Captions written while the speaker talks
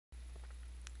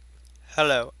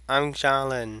Hello, I'm John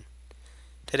Lennon.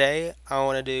 Today I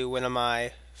want to do one of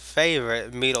my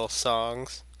favorite Beatles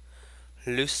songs,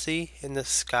 Lucy in the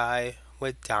Sky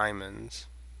with Diamonds.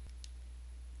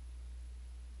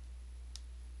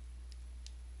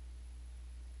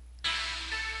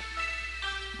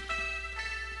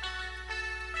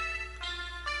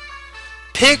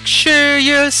 Picture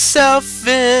yourself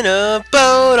in a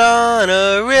boat on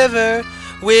a river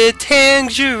with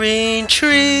tangerine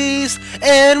trees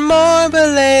and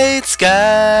marmalade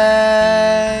skies.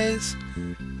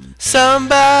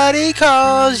 Somebody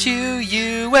calls you,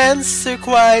 you answer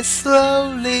quite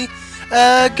slowly.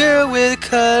 A girl with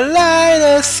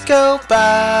kaleidoscope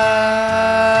eyes.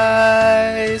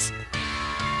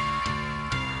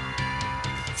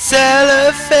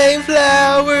 Cellophane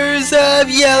flowers of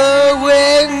yellow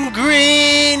and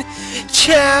green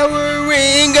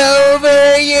showering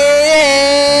over your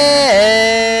head.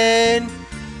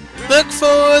 Look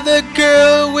for the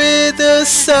girl with the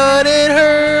sun in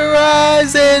her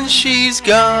eyes and she's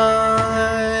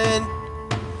gone.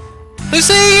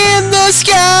 Lucy in the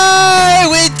sky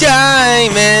with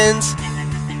diamonds.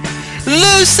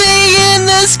 Lucy in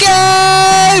the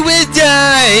sky with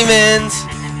diamonds.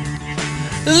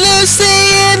 Lucy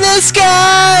in the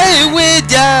sky with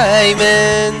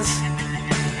diamonds.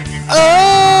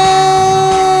 Oh,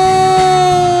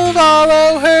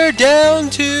 follow her down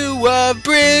to a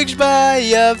bridge by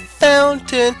a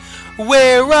fountain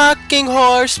where rocking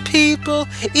horse people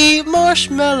eat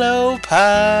marshmallow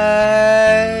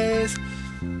pies.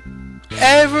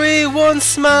 Everyone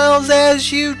smiles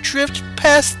as you drift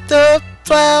past the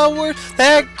flower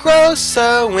that grows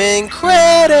so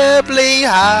incredibly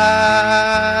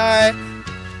high.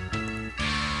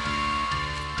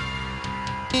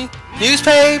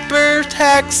 Newspaper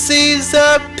taxis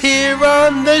appear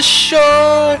on the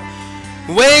shore,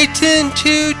 waiting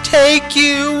to take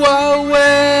you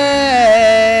away.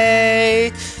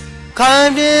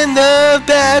 Climbed in the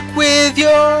back with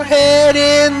your head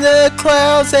in the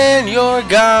clouds and you're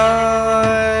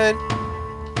gone.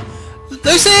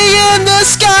 Lucy in the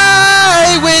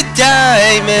sky with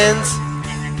diamonds.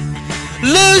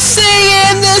 Lucy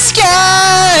in the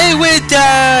sky with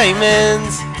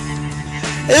diamonds.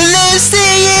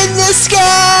 Lucy in the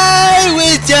sky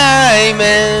with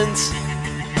diamonds.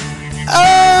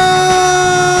 Oh,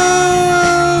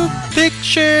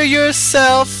 picture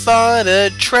yourself on a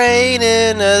train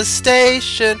in a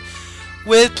station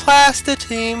with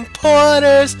plasticine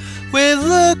porters with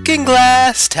looking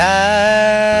glass ties.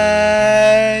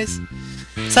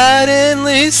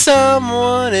 Suddenly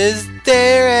someone is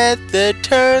there at the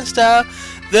turnstile,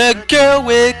 the girl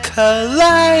with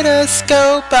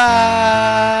kaleidoscope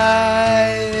eyes.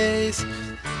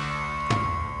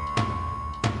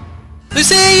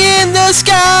 Lucy in the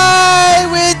sky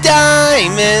with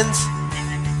diamonds.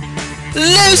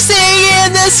 Lucy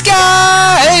in the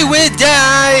sky with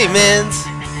diamonds.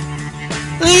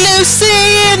 Lucy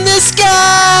in the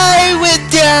sky with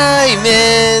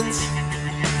diamonds.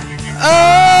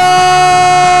 Oh,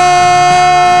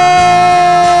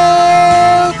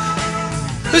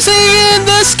 Lucy in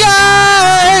the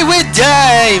sky with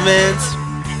diamonds.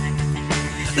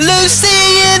 Lucy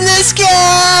in the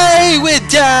sky with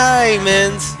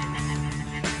diamonds.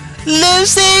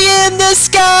 Lucy in the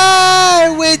sky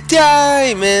with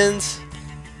diamonds.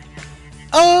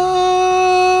 Oh.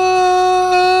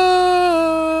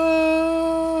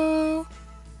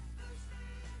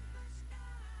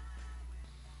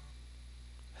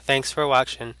 Thanks for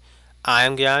watching.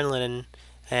 I'm John Lennon,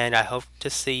 and I hope to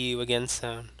see you again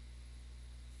soon.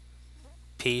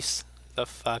 Peace the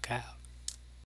fuck out.